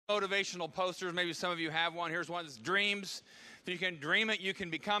motivational posters. Maybe some of you have one. Here's one that's dreams. If you can dream it, you can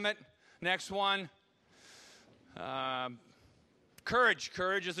become it. Next one. Courage.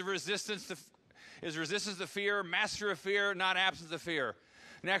 Courage is resistance to fear, master of fear, not absence of fear.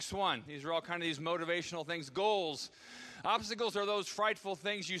 Next one. These are all kind of these motivational things. Goals. Obstacles are those frightful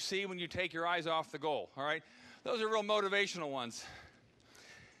things you see when you take your eyes off the goal. All right? Those are real motivational ones.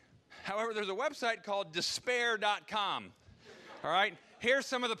 However, there's a website called despair.com. All right? Here's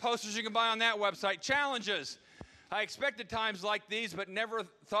some of the posters you can buy on that website. Challenges. I expected times like these, but never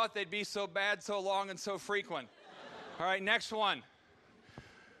thought they'd be so bad, so long, and so frequent. All right, next one.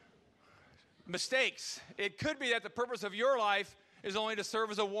 Mistakes. It could be that the purpose of your life is only to serve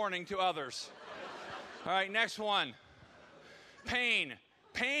as a warning to others. All right, next one. Pain.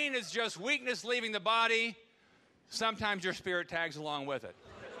 Pain is just weakness leaving the body. Sometimes your spirit tags along with it.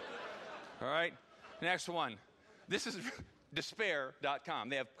 All right, next one. This is despair.com.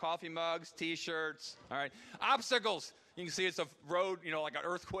 They have coffee mugs, T-shirts. All right, obstacles. You can see it's a road, like an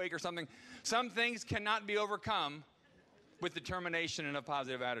earthquake or something. Some things cannot be overcome with determination and a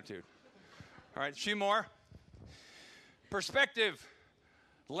positive attitude. All right, a few more. Perspective.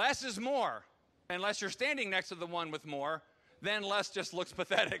 Less is more. Unless you're standing next to the one with more, then less just looks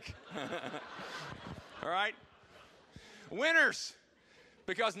pathetic. All right? Winners.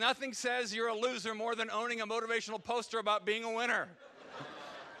 Because nothing says you're a loser more than owning a motivational poster about being a winner.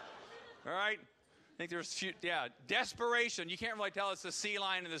 All right? I think there's, desperation. You can't really tell it's the sea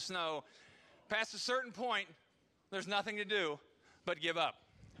lion in the snow. Past a certain point, there's nothing to do but give up.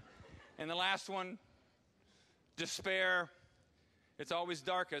 And the last one, despair. It's always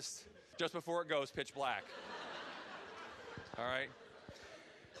darkest just before it goes pitch black. All right?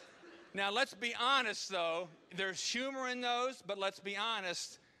 Now, let's be honest, though. There's humor in those, but let's be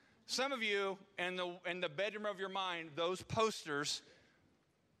honest. Some of you, in the bedroom of your mind, those posters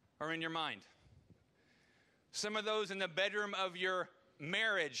are in your mind. Some of those in the bedroom of your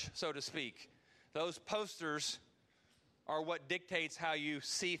marriage, so to speak. Those posters are what dictates how you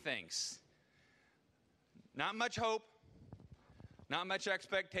see things. Not much hope, not much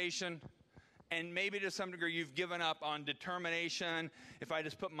expectation, and maybe to some degree you've given up on determination. If I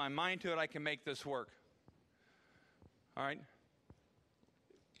just put my mind to it, I can make this work. All right?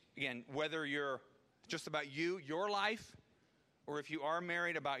 Again, whether you're just about you, your life, or if you are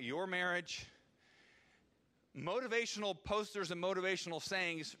married, about your marriage, motivational posters and motivational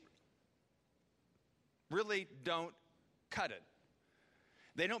sayings really don't cut it.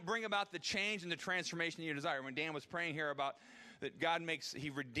 They don't bring about the change and the transformation you desire. When Dan was praying here about that He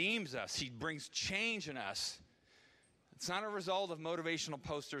redeems us, He brings change in us. It's not a result of motivational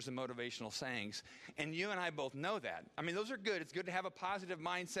posters and motivational sayings. And you and I both know that. I mean, those are good. It's good to have a positive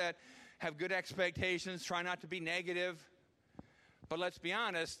mindset, have good expectations, try not to be negative. But let's be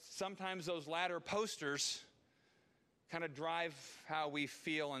honest, sometimes those latter posters kind of drive how we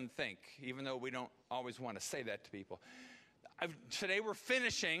feel and think, even though we don't always want to say that to people. Today we're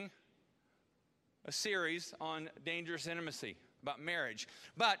finishing a series on dangerous intimacy, about marriage.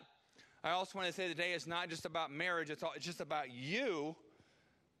 But I also want to say today is not just about marriage, it's just about you.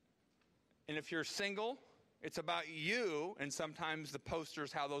 And if you're single, it's about you, and sometimes the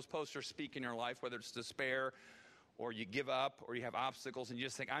posters, how those posters speak in your life, whether it's despair or you give up or you have obstacles and you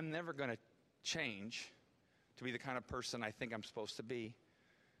just think, I'm never going to change to be the kind of person I think I'm supposed to be.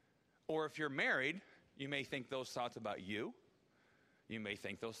 Or if you're married, you may think those thoughts about you. You may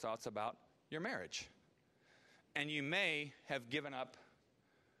think those thoughts about your marriage. And you may have given up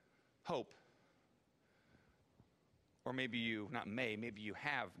hope. Or maybe you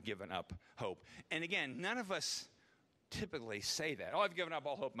have given up hope. And again, none of us typically say that. Oh, I've given up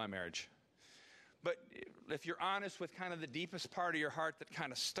all hope in my marriage. But if you're honest with kind of the deepest part of your heart that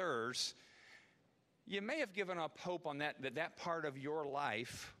kind of stirs, you may have given up hope on that part of your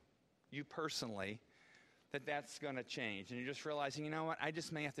life, you personally, that's going to change. And you're just realizing, you know what, I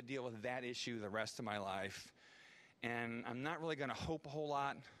just may have to deal with that issue the rest of my life. And I'm not really going to hope a whole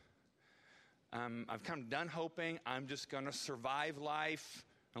lot. I've kind of done hoping. I'm just going to survive life.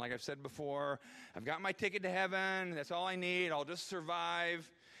 And like I've said before, I've got my ticket to heaven. That's all I need. I'll just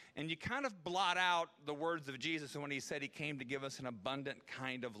survive. And you kind of blot out the words of Jesus when he said he came to give us an abundant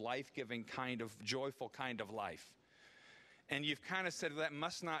kind of life-giving kind of joyful kind of life. And you've kind of said that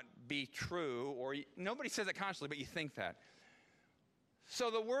must not be true, or nobody says it consciously, but you think that. So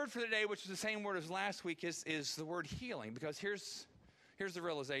the word for the day, which is the same word as last week, is the word healing, because here's the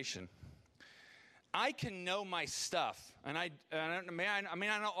realization. I can know my stuff, and I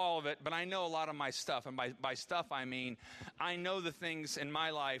know all of it, but I know a lot of my stuff. And by stuff, I mean I know the things in my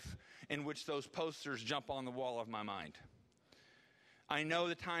life in which those posters jump on the wall of my mind. I know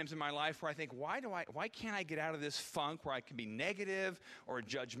the times in my life where I think, why can't I get out of this funk where I can be negative or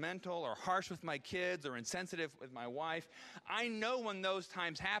judgmental or harsh with my kids or insensitive with my wife? I know when those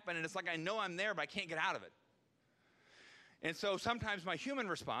times happen, and it's like I know I'm there, but I can't get out of it. And so sometimes my human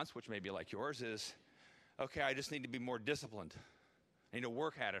response, which may be like yours, is, okay, I just need to be more disciplined. I need to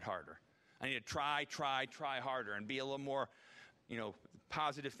work at it harder. I need to try harder and be a little more,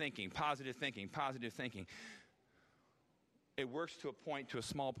 positive thinking. It works to a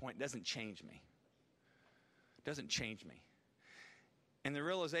small point. It doesn't change me. And the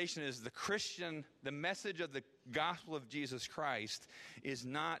realization is the message of the gospel of Jesus Christ is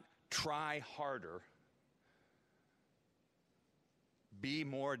not try harder, be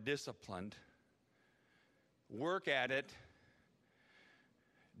more disciplined, work at it,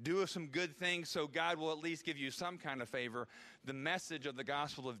 do some good things so God will at least give you some kind of favor. The message of the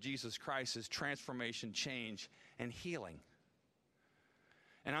gospel of Jesus Christ is transformation, change, and healing.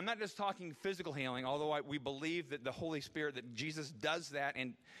 And I'm not just talking physical healing, although we believe that the Holy Spirit, that Jesus does that,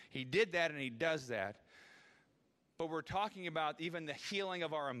 and he did that and he does that. But we're talking about even the healing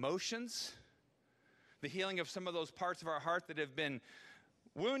of our emotions, the healing of some of those parts of our heart that have been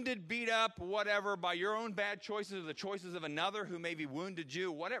wounded, beat up, whatever, by your own bad choices or the choices of another who maybe wounded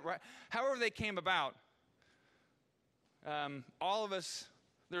you, whatever, however they came about. All of us,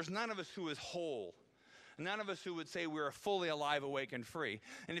 there's none of us who is whole. None of us who would say we're fully alive, awake, and free.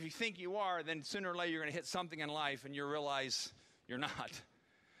 And if you think you are, then sooner or later you're going to hit something in life and you realize you're not.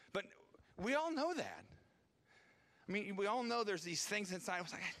 But we all know that. I mean, we all know there's these things inside. I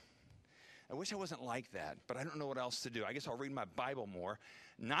was like, I wish I wasn't like that, but I don't know what else to do. I guess I'll read my Bible more.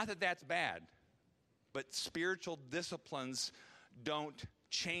 Not that that's bad, but spiritual disciplines don't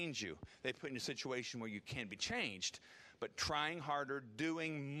change you. They put you in a situation where you can be changed, but trying harder,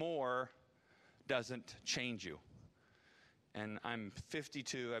 doing more doesn't change you. And I'm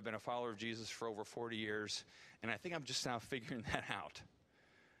 52. I've been a follower of Jesus for over 40 years, and I think I'm just now figuring that out.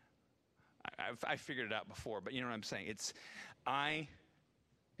 I figured it out before, but you know what I'm saying? I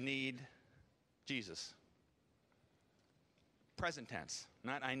need Jesus. Present tense.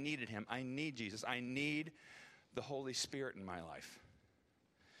 Not I needed him. I need Jesus. I need the Holy Spirit in my life.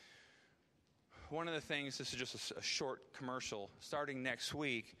 One of the things, this is just a short commercial, starting next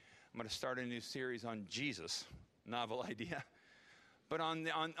week, I'm going to start a new series on Jesus. Novel idea. But on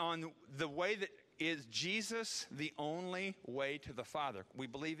the way that is Jesus the only way to the Father? We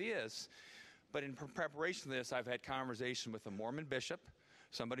believe he is. But in preparation for this, I've had conversation with a Mormon bishop,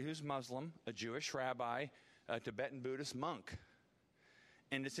 somebody who's Muslim, a Jewish rabbi, a Tibetan Buddhist monk.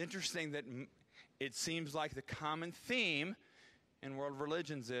 And it's interesting that it seems like the common theme in world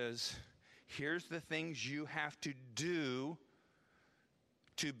religions is, here's the things you have to do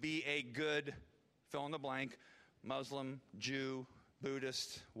to be a good, fill in the blank, Muslim, Jew,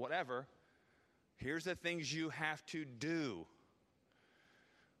 Buddhist, whatever. Here's the things you have to do.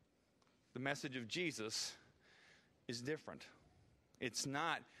 The message of Jesus is different. It's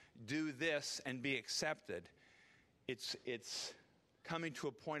not do this and be accepted. It's coming to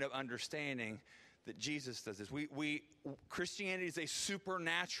a point of understanding that Jesus does this. Christianity is a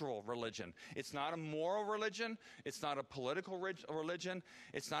supernatural religion. It's not a moral religion. It's not a political religion.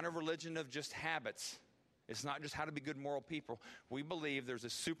 It's not a religion of just habits. It's not just how to be good moral people. We believe there's a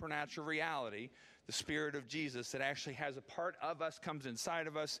supernatural reality, the Spirit of Jesus, that actually has a part of us, comes inside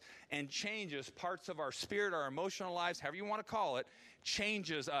of us, and changes parts of our spirit, our emotional lives, however you want to call it,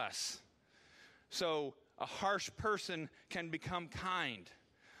 changes us. So a harsh person can become kind,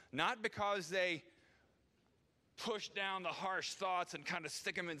 not because they push down the harsh thoughts and kind of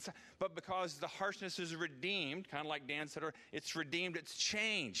stick them inside, but because the harshness is redeemed, kind of like Dan said, it's redeemed, it's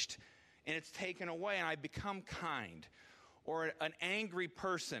changed, and it's taken away, and I become kind. Or an angry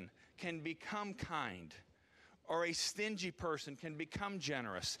person can become kind. Or a stingy person can become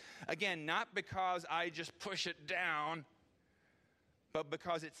generous. Again, not because I just push it down, but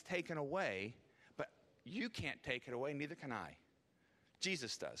because it's taken away. But you can't take it away, neither can I.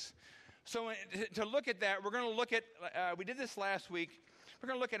 Jesus does. So to look at that, we're going to look at, we did this last week, we're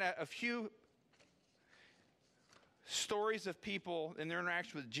going to look at a few stories of people and their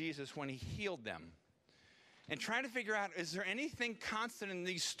interaction with Jesus when he healed them. And trying to figure out, is there anything constant in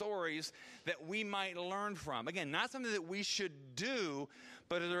these stories that we might learn from? Again, not something that we should do,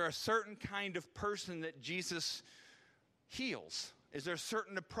 but is there a certain kind of person that Jesus heals? Is there a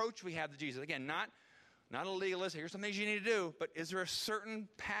certain approach we have to Jesus? Again, not a legalist, here's some things you need to do, but is there a certain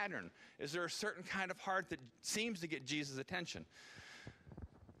pattern? Is there a certain kind of heart that seems to get Jesus' attention?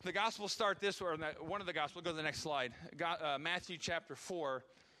 The Gospels start this way, or one of the Gospels, go to the next slide. Matthew chapter 4.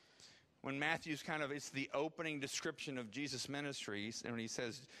 when Matthew's it's the opening description of Jesus' ministries, and when he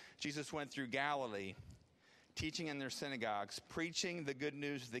says, Jesus went through Galilee, teaching in their synagogues, preaching the good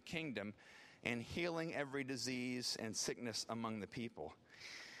news of the kingdom, and healing every disease and sickness among the people.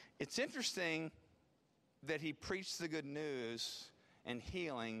 It's interesting that he preached the good news and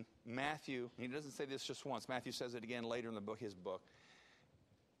healing. Matthew, he doesn't say this just once. Matthew says it again later in the book, his book.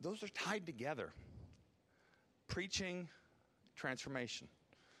 Those are tied together. Preaching, transformation.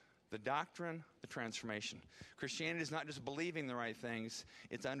 The doctrine, the transformation. Christianity is not just believing the right things,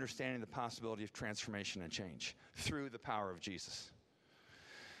 it's understanding the possibility of transformation and change through the power of Jesus.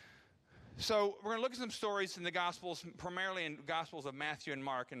 So we're going to look at some stories in the Gospels, primarily in Gospels of Matthew and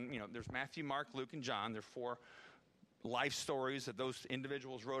Mark. And, there's Matthew, Mark, Luke, and John. There are 4 life stories that those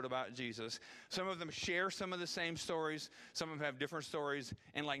individuals wrote about Jesus. Some of them share some of the same stories. Some of them have different stories.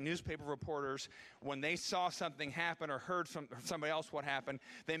 And like newspaper reporters, when they saw something happen or heard from somebody else what happened,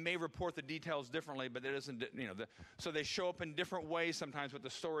 they may report the details differently, but it isn't, so they show up in different ways sometimes, but the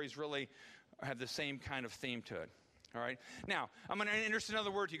stories really have the same kind of theme to it. All right. Now, I'm going to introduce another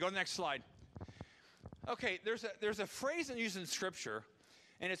word to you. Go to the next slide. Okay, there's a phrase used in Scripture,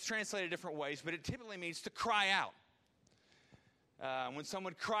 and it's translated different ways, but it typically means to cry out. When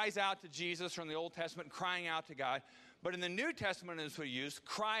someone cries out to Jesus, or in the Old Testament, crying out to God. But in the New Testament, is what we use,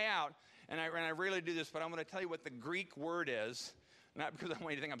 cry out. And I rarely do this, but I'm going to tell you what the Greek word is. Not because I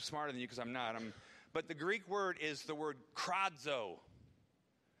want you to think I'm smarter than you, because I'm not. But the Greek word is the word kradzo.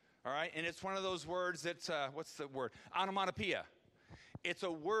 All right? And it's one of those words that's, what's the word? Onomatopoeia. It's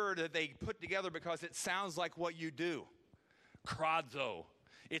a word that they put together because it sounds like what you do. Kradzo.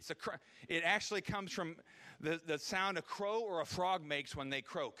 It actually comes from the sound a crow or a frog makes when they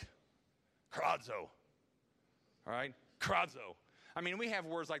croak. Kradzo. All right? Kradzo. I mean, we have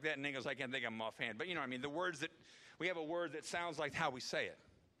words like that in English. I can't think of them offhand. But you know what I mean? The words that, we have a word that sounds like how we say it.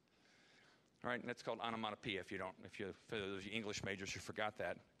 All right? And that's called onomatopoeia. For those English majors who forgot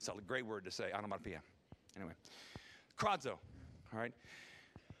that. It's a great word to say, onomatopoeia. Anyway. Kradzo. All right?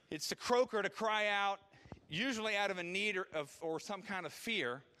 It's to croak or to cry out, usually out of a need or some kind of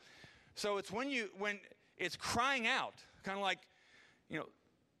fear. So it's when it's crying out, kind of like,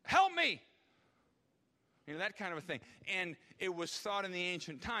 help me. That kind of a thing. And it was thought in the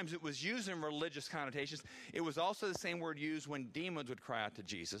ancient times, it was used in religious connotations. It was also the same word used when demons would cry out to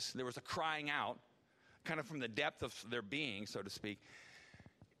Jesus. There was a crying out, kind of from the depth of their being, so to speak.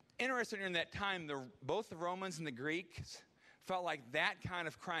 Interesting, in that time, both the Romans and the Greeks felt like that kind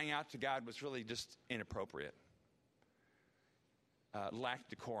of crying out to God was really just inappropriate. Lacked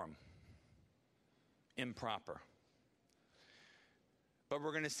decorum. Improper. But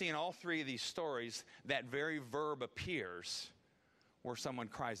we're going to see in all 3 of these stories that very verb appears where someone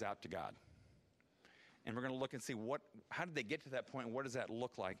cries out to God. And we're going to look and see how did they get to that point and what does that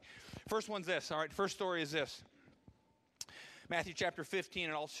look like. First one's this, all right? First story is this. Matthew chapter 15,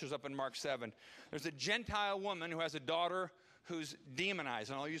 it also shows up in Mark 7. There's a Gentile woman who has a daughter who's demonized.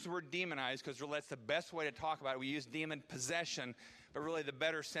 And I'll use the word demonized because that's the best way to talk about it. We use demon possession, but really the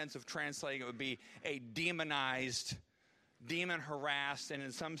better sense of translating it would be a demonized, demon harassed, and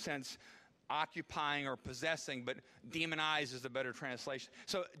in some sense occupying or possessing, but demonized is the better translation.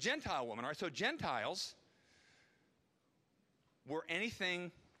 So Gentile woman, all right? So Gentiles were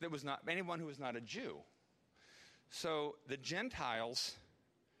anyone who was not a Jew. So the Gentiles,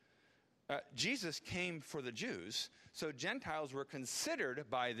 Jesus came for the Jews, so Gentiles were considered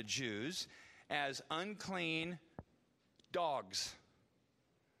by the Jews as unclean dogs.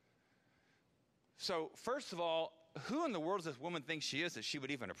 So first of all, who in the world does this woman think she is that she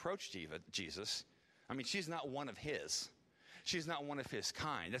would even approach Jesus? I mean, she's not one of his. She's not one of his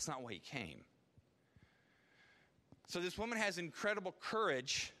kind. That's not why he came. So this woman has incredible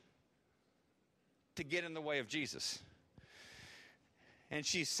courage to get in the way of Jesus. And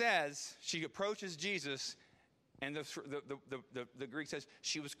she approaches Jesus, and the Greek says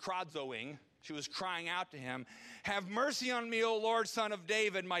she was kradzoing. She was crying out to him, "Have mercy on me, O Lord, Son of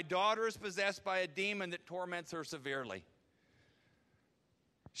David. My daughter is possessed by a demon that torments her severely."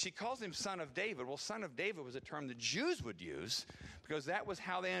 She calls him Son of David. Well, Son of David was a term the Jews would use because that was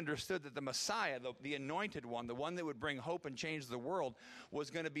how they understood that the Messiah, the anointed one, the one that would bring hope and change the world,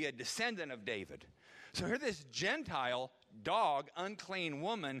 was going to be a descendant of David. So here this Gentile dog, unclean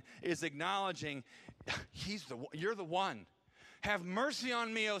woman is acknowledging, you're the one. Have mercy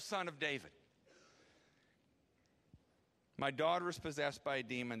on me, O Son of David. My daughter is possessed by a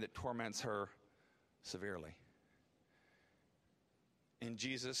demon that torments her severely. And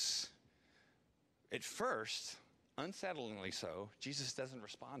Jesus, at first, unsettlingly so, Jesus doesn't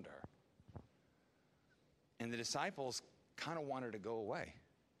respond to her. And the disciples kind of want her to go away.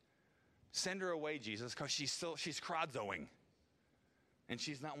 Send her away, Jesus, because she's crodzoing. And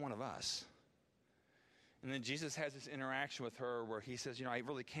she's not one of us. And then Jesus has this interaction with her where he says, I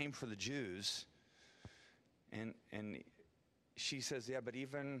really came for the Jews. And she says, yeah, but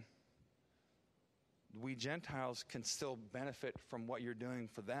even we Gentiles can still benefit from what you're doing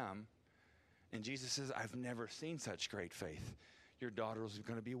for them. And Jesus says, I've never seen such great faith. Your daughter is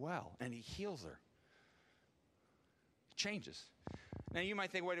going to be well. And he heals her. Changes. Now you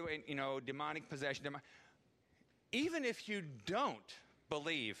might think, wait, demonic possession. Even if you don't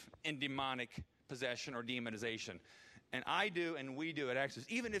believe in demonic possession or demonization, and I do and we do at Exodus,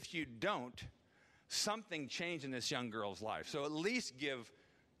 even if you don't, something changed in this young girl's life. So at least give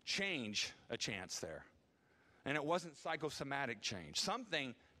change a chance there. And it wasn't psychosomatic change.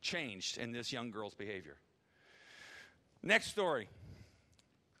 Something changed in this young girl's behavior. Next story.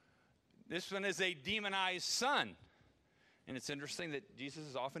 This one is a demonized son. And it's interesting that Jesus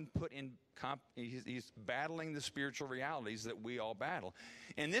is often put in, he's battling the spiritual realities that we all battle.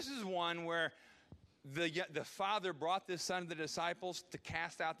 And this is one where the father brought this son to the disciples to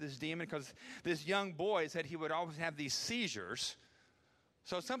cast out this demon because this young boy said he would always have these seizures.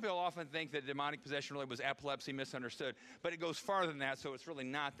 So some people often think that demonic possession really was epilepsy, misunderstood. But it goes farther than that, so it's really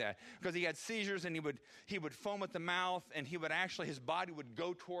not that. Because he had seizures and he would foam at the mouth, and his body would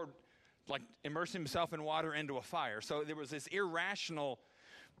go toward, like immersing himself in water into a fire. So there was this irrational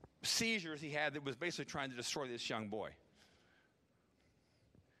seizures he had that was basically trying to destroy this young boy.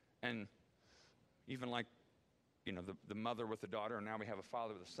 And even like, the mother with the daughter, and now we have a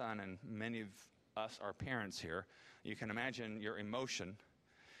father with a son, and many of us are parents here. You can imagine your emotion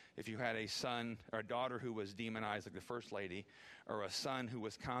if you had a son or a daughter who was demonized like the first lady, or a son who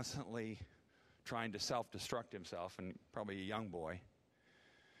was constantly trying to self-destruct himself, and probably a young boy.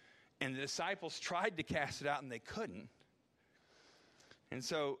 And the disciples tried to cast it out, and they couldn't. And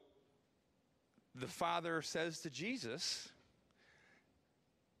so the father says to Jesus,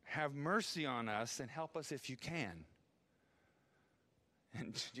 have mercy on us and help us if you can.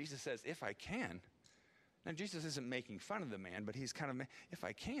 And Jesus says, if I can. Now, Jesus isn't making fun of the man, but he's kind of, if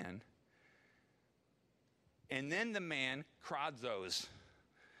I can. And then the man crodzos.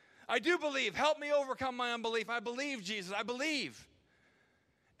 I do believe. Help me overcome my unbelief. I believe, Jesus. I believe.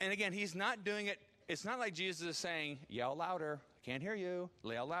 And again, he's not doing it. It's not like Jesus is saying, yell louder. I can't hear you.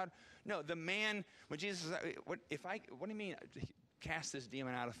 Yell loud. No, the man, when Jesus says, what do you mean, cast this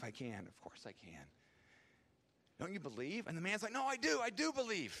demon out if I can? Of course I can. Don't you believe? And the man's like, no, I do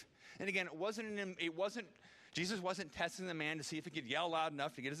believe. And again, Jesus wasn't testing the man to see if he could yell loud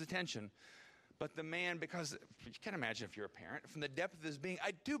enough to get his attention. But the man, because you can imagine if you're a parent, from the depth of his being,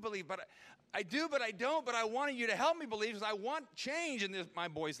 I do believe, but I don't, but I want you to help me believe because I want change in my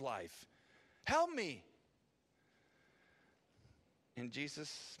boy's life. Help me. And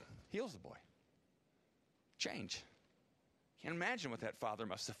Jesus heals the boy. Change. Can't imagine what that father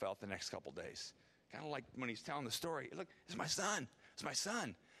must have felt the next couple days. Kind of like when he's telling the story. Look, it's my son. It's my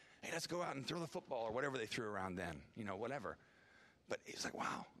son. Hey, let's go out and throw the football or whatever they threw around then. Whatever. But he's like,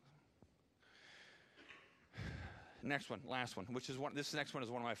 wow. Next one, last one, this next one is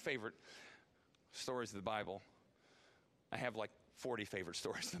one of my favorite stories of the Bible. I have like 40 favorite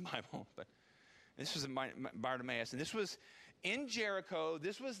stories in the Bible, but this was Bartimaeus, and this was in Jericho.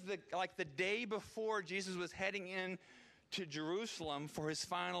 This was the day before Jesus was heading in to Jerusalem for his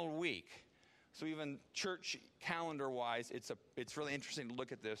final week. So even church calendar-wise, it's really interesting to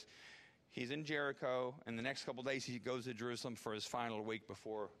look at this. He's in Jericho, and the next couple days he goes to Jerusalem for his final week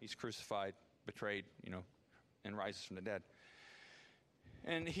before he's crucified, betrayed, and rises from the dead.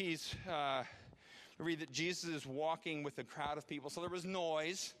 And we read that Jesus is walking with a crowd of people. So there was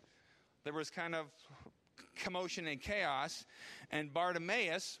noise. There was kind of commotion and chaos. And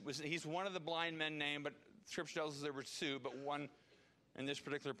Bartimaeus, he's one of the blind men named, but Scripture tells us there were two, but one, in this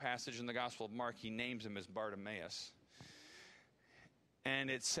particular passage in the Gospel of Mark, he names him as Bartimaeus.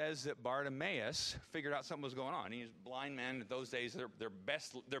 And it says that Bartimaeus figured out something was going on. He's a blind man. In those days, their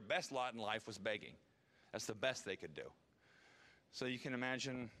best lot in life was begging. That's the best they could do. So you can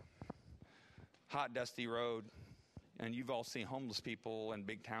imagine hot, dusty road. And you've all seen homeless people in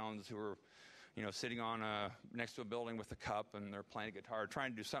big towns who are, sitting on next to a building with a cup, and they're playing a guitar,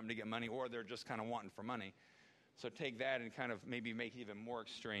 trying to do something to get money, or they're just kind of wanting for money. So take that and kind of maybe make it even more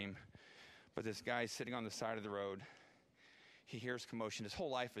extreme. But this guy's sitting on the side of the road. He hears commotion. His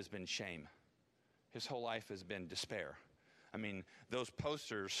whole life has been shame. His whole life has been despair. I mean, those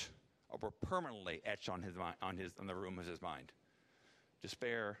posters were permanently etched on the room of his mind.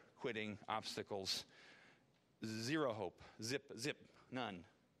 Despair, quitting, obstacles, zero hope, zip, none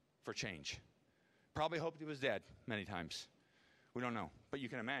for change. Probably hoped he was dead many times. We don't know, but you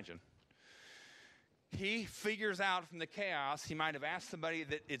can imagine. he figures out from the chaos, he might have asked somebody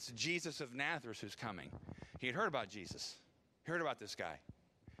that it's Jesus of Nazareth who's coming. He had heard about Jesus. He heard about this guy.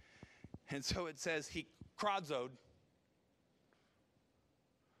 And so it says he krazoed,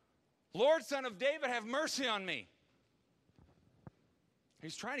 Lord, Son of David, have mercy on me.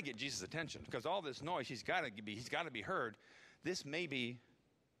 He's trying to get Jesus' attention because all this noise, he's got to be heard. This may be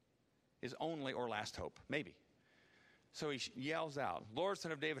his only or last hope, maybe. So he yells out, Lord,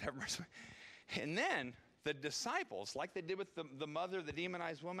 Son of David, have mercy. And then the disciples, like they did with the mother, the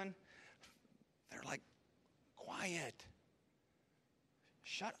demonized woman, they're like, quiet.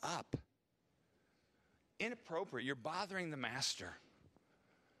 Shut up. Inappropriate. You're bothering the master.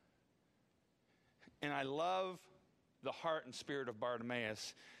 And I love the heart and spirit of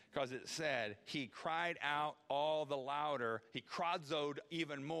Bartimaeus because it said he cried out all the louder. He krazoed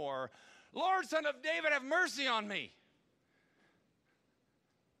even more. Lord, Son of David, have mercy on me.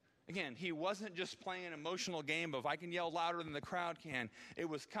 Again, he wasn't just playing an emotional game of I can yell louder than the crowd can. It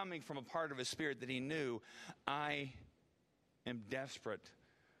was coming from a part of his spirit that he knew, I am desperate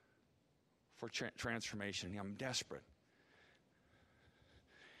for transformation. I'm desperate.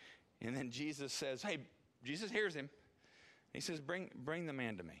 And then Jesus says, hey, Jesus hears him. He says, bring the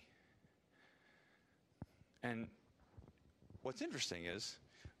man to me. And what's interesting is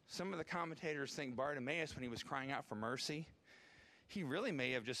some of the commentators think Bartimaeus, when he was crying out for mercy, he really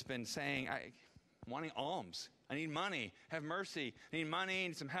may have just been saying, wanting alms. I need money. Have mercy. I need money. I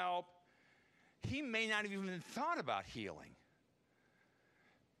need some help. He may not have even thought about healing.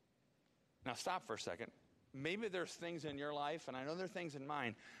 Now stop for a second. Maybe there's things in your life, and I know there are things in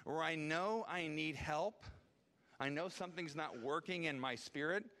mine, where I know I need help. I know something's not working in my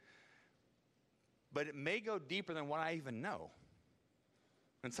spirit, but it may go deeper than what I even know.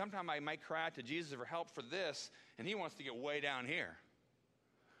 And sometimes I might cry out to Jesus for help for this, and he wants to get way down here.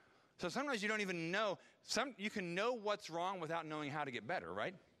 So sometimes you don't even know. You can know what's wrong without knowing how to get better,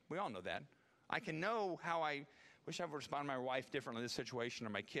 right? We all know that. I can know how I wish I would respond to my wife differently in this situation, or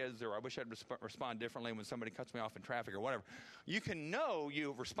my kids, or I wish I'd respond differently when somebody cuts me off in traffic or whatever. You can know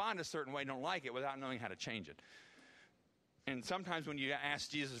you respond a certain way and don't like it without knowing how to change it. And sometimes when you ask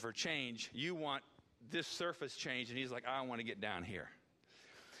Jesus for change, you want this surface change, and he's like, I want to get down here.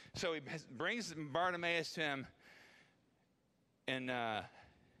 So he brings Bartimaeus to him, and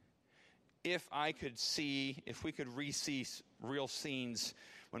if we could re-see real scenes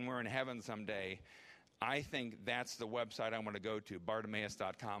when we're in heaven someday, I think that's the website I want to go to,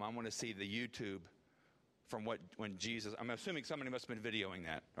 Bartimaeus.com. I want to see the YouTube from when Jesus, I'm assuming somebody must have been videoing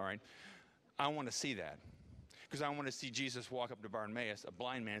that, all right? I want to see that because I want to see Jesus walk up to Bartimaeus, a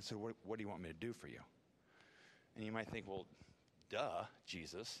blind man, and say, what do you want me to do for you? And you might think, well, duh,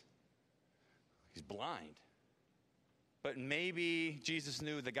 Jesus. He's blind. But maybe Jesus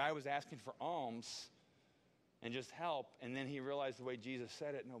knew the guy was asking for alms and just help, and then he realized the way Jesus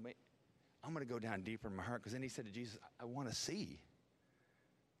said it, no, I'm going to go down deeper in my heart, because then he said to Jesus, I want to see.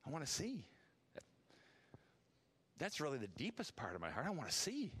 I want to see. That's really the deepest part of my heart. I want to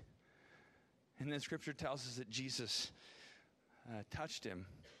see. And then Scripture tells us that Jesus touched him,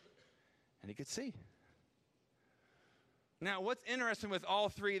 and he could see. Now, what's interesting with all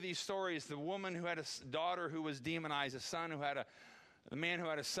three of these stories, the woman who had a daughter who was demonized, the man who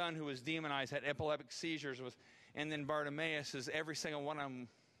had a son who was demonized, had epileptic seizures, and then Bartimaeus, is every single one of them,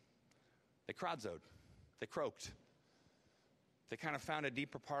 they krazoed, they croaked. They kind of found a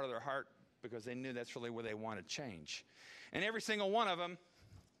deeper part of their heart because they knew that's really where they wanted change. And every single one of them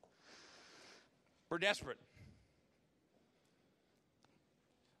were desperate.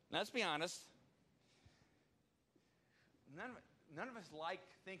 Now, let's be honest. None of us like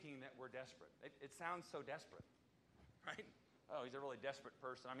thinking that we're desperate. It sounds so desperate, right? Oh, he's a really desperate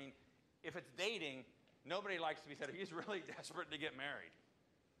person. I mean, if it's dating, nobody likes to be said, he's really desperate to get married.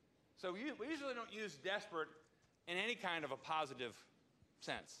 So we usually don't use desperate in any kind of a positive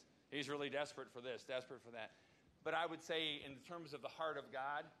sense. He's really desperate for this, desperate for that. But I would say in terms of the heart of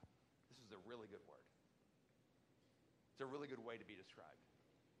God, this is a really good word. It's a really good way to be described.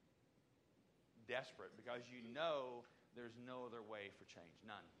 Desperate, because you know there's no other way for change,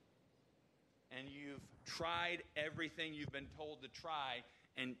 none. And you've tried everything you've been told to try,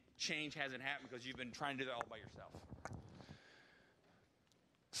 and change hasn't happened because you've been trying to do that all by yourself.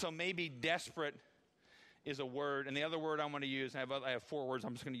 So maybe desperate is a word, and the other word I want to use, I have 4 words,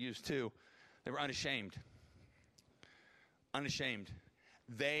 I'm just going to use 2. They were unashamed. Unashamed.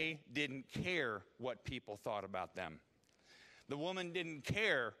 They didn't care what people thought about them. The woman didn't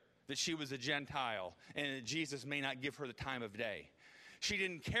care that she was a Gentile and that Jesus may not give her the time of day. She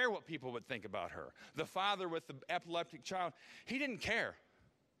didn't care what people would think about her. The father with the epileptic child, he didn't care.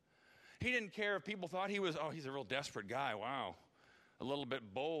 He didn't care if people thought he was, he's a real desperate guy. Wow. A little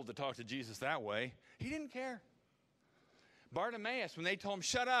bit bold to talk to Jesus that way. He didn't care. Bartimaeus, when they told him,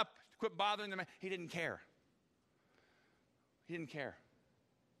 shut up, quit bothering the man, he didn't care. He didn't care.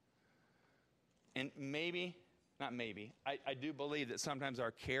 And I do believe that sometimes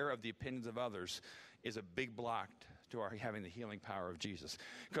our care of the opinions of others is a big block to our having the healing power of Jesus.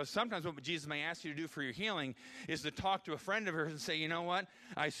 Because sometimes what Jesus may ask you to do for your healing is to talk to a friend of yours and say, you know what?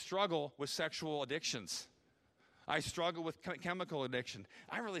 I struggle with sexual addictions. I struggle with chemical addiction.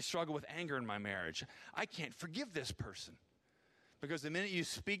 I really struggle with anger in my marriage. I can't forgive this person. Because the minute you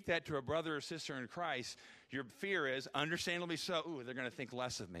speak that to a brother or sister in Christ, your fear is, understandably so, they're going to think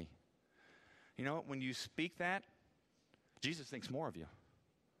less of me. You know what? When you speak that, Jesus thinks more of you.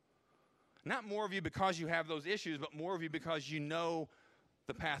 Not more of you because you have those issues, but more of you because you know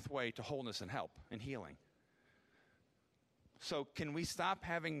the pathway to wholeness and help and healing. So can we stop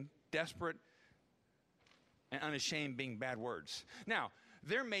having desperate and unashamed being bad words? Now,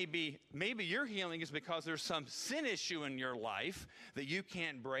 there maybe your healing is because there's some sin issue in your life that you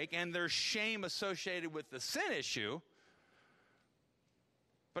can't break, and there's shame associated with the sin issue.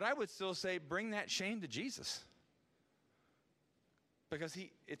 But I would still say bring that shame to Jesus. Because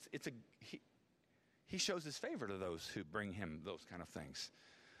he shows his favor to those who bring him those kind of things.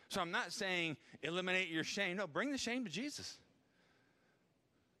 So I'm not saying eliminate your shame. No, bring the shame to Jesus.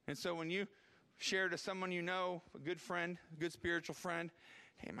 And so when you share to someone you know, a good friend, a good spiritual friend,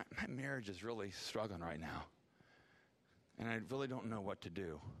 hey, my marriage is really struggling right now. And I really don't know what to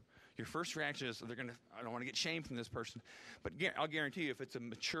do. Your first reaction is, I don't want to get shame from this person. But I'll guarantee you, if it's a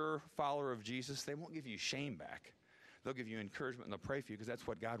mature follower of Jesus, they won't give you shame back. They'll give you encouragement and they'll pray for you because that's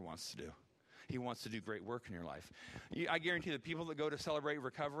what God wants to do. He wants to do great work in your life. I guarantee the people that go to Celebrate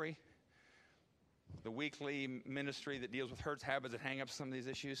Recovery, the weekly ministry that deals with hurts, habits, and hang-ups, some of these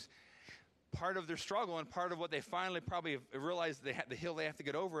issues, part of their struggle and part of what they finally probably realize the hill they have to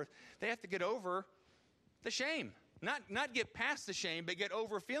get over the shame. Not get past the shame, but get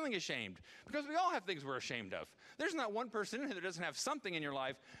over feeling ashamed. Because we all have things we're ashamed of. There's not one person in here that doesn't have something in your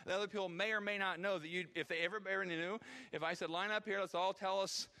life that other people may or may not know that if they ever knew, if I said, line up here, let's all tell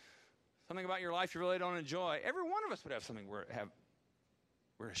us something about your life you really don't enjoy, every one of us would have something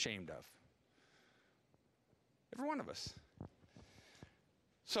we're ashamed of. Every one of us.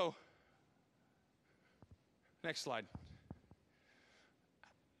 So, next slide.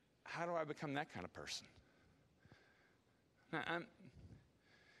 How do I become that kind of person? Now,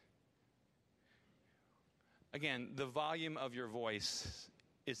 again, the volume of your voice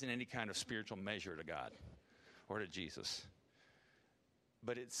isn't any kind of spiritual measure to God or to Jesus.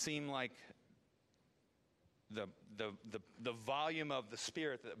 But it seemed like the volume of the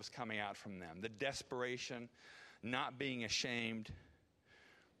Spirit that was coming out from them, the desperation, not being ashamed,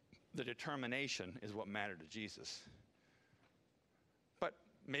 the determination is what mattered to Jesus. But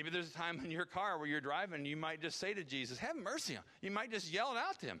maybe there's a time in your car where you're driving and you might just say to Jesus, have mercy on. You might just yell it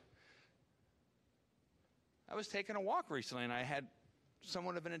out to him. I was taking a walk recently and I had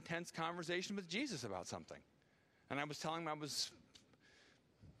somewhat of an intense conversation with Jesus about something. And I was telling him I was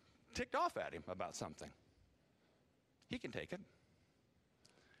ticked off at him about something. He can take it.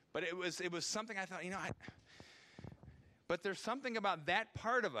 But it was something I thought, but there's something about that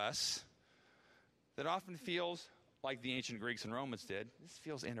part of us that often feels like the ancient Greeks and Romans did. This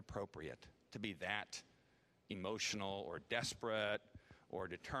feels inappropriate to be that emotional or desperate or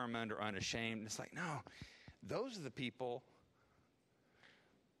determined or unashamed. And it's like, no, those are the people,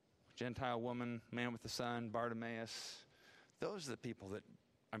 Gentile woman, man with the son, Bartimaeus, those are the people that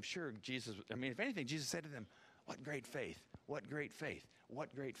I'm sure Jesus, if anything, Jesus said to them, what great faith, what great faith,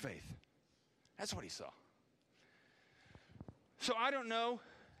 what great faith. That's what he saw. So I don't know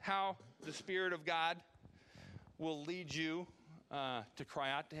how the Spirit of God will lead you to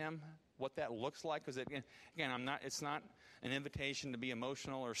cry out to him, what that looks like. Because again, it's not an invitation to be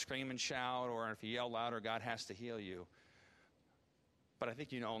emotional or scream and shout, or if you yell louder, God has to heal you. But I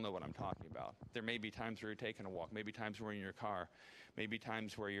think you all know what I'm talking about. There may be times where you're taking a walk, maybe times where you're in your car, maybe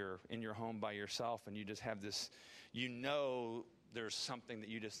times where you're in your home by yourself and you just have this, there's something that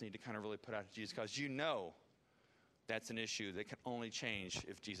you just need to kind of really put out to Jesus, because that's an issue that can only change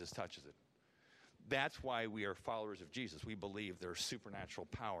if Jesus touches it. That's why we are followers of Jesus. We believe there's supernatural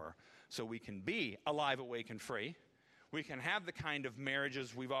power so we can be alive, awake, and free. We can have the kind of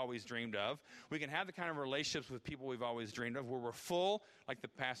marriages we've always dreamed of. We can have the kind of relationships with people we've always dreamed of, where we're full, like the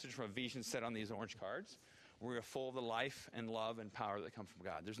passage from Ephesians said on these orange cards, we're full of the life and love and power that come from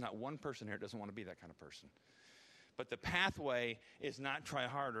God. There's not one person here that doesn't want to be that kind of person. But the pathway is not try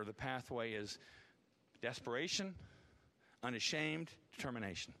harder. The pathway is desperation, unashamed,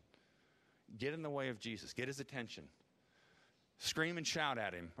 determination. get in the way of Jesus. Get his attention. Scream and shout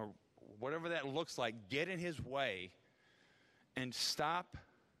at him, or whatever that looks like. Get in his way and stop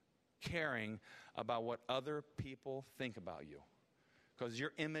caring about what other people think about you. Because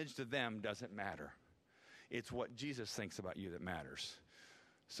your image to them doesn't matter. It's what Jesus thinks about you that matters.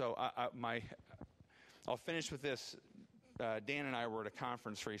 So I'll finish with this. Dan and I were at a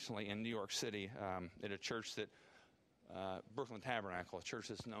conference recently in New York City at a church that, Brooklyn Tabernacle, a church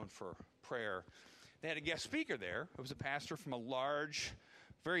that's known for prayer. They had a guest speaker there. It was a pastor from a large,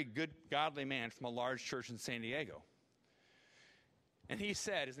 very good, godly man from a large church in San Diego. And he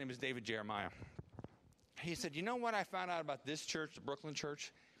said, his name is David Jeremiah. He said, you know what I found out about this church, the Brooklyn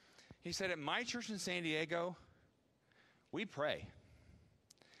church? He said, at my church in San Diego, we pray.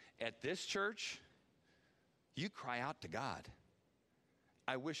 At this church, you cry out to God.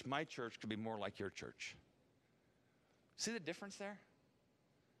 I wish my church could be more like your church. See the difference there?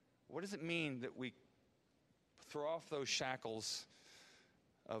 What does it mean that we throw off those shackles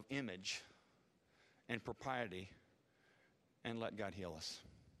of image and propriety and let God heal us?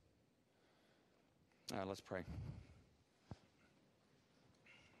 Let's pray.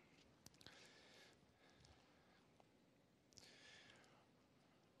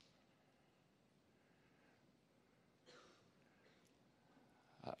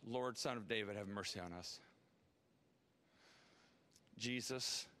 Lord, Son of David, have mercy on us.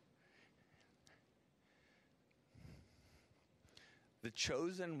 Jesus, the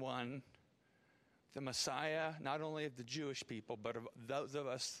chosen one, the Messiah, not only of the Jewish people, but of those of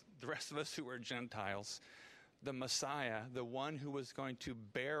us, the rest of us who are Gentiles, the Messiah, the one who was going to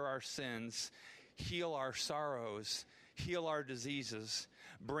bear our sins, heal our sorrows, heal our diseases,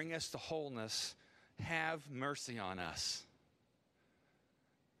 bring us to wholeness, have mercy on us.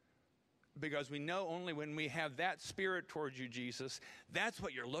 Because we know only when we have that spirit towards you, Jesus, that's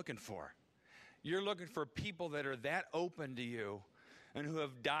what you're looking for. You're looking for people that are that open to you and who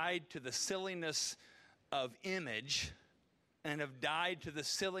have died to the silliness of image and have died to the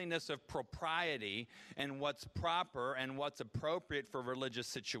silliness of propriety and what's proper and what's appropriate for religious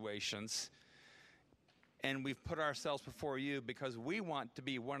situations. And we've put ourselves before you because we want to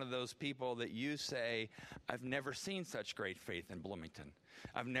be one of those people that you say, I've never seen such great faith in Bloomington.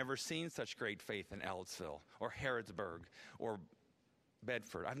 I've never seen such great faith in Ellettsville or Harrodsburg or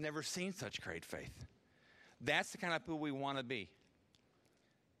Bedford. I've never seen such great faith. That's the kind of people we want to be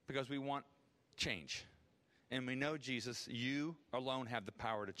because we want change. And we know, Jesus, you alone have the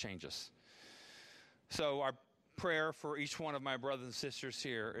power to change us. So our prayer for each one of my brothers and sisters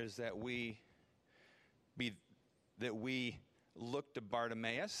here is that we look to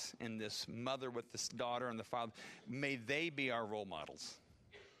Bartimaeus and this mother with this daughter and the father. May they be our role models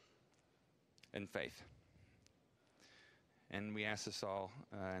in faith. And we ask this all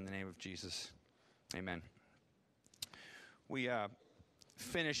in the name of Jesus. Amen. We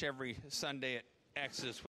finish every Sunday at Exodus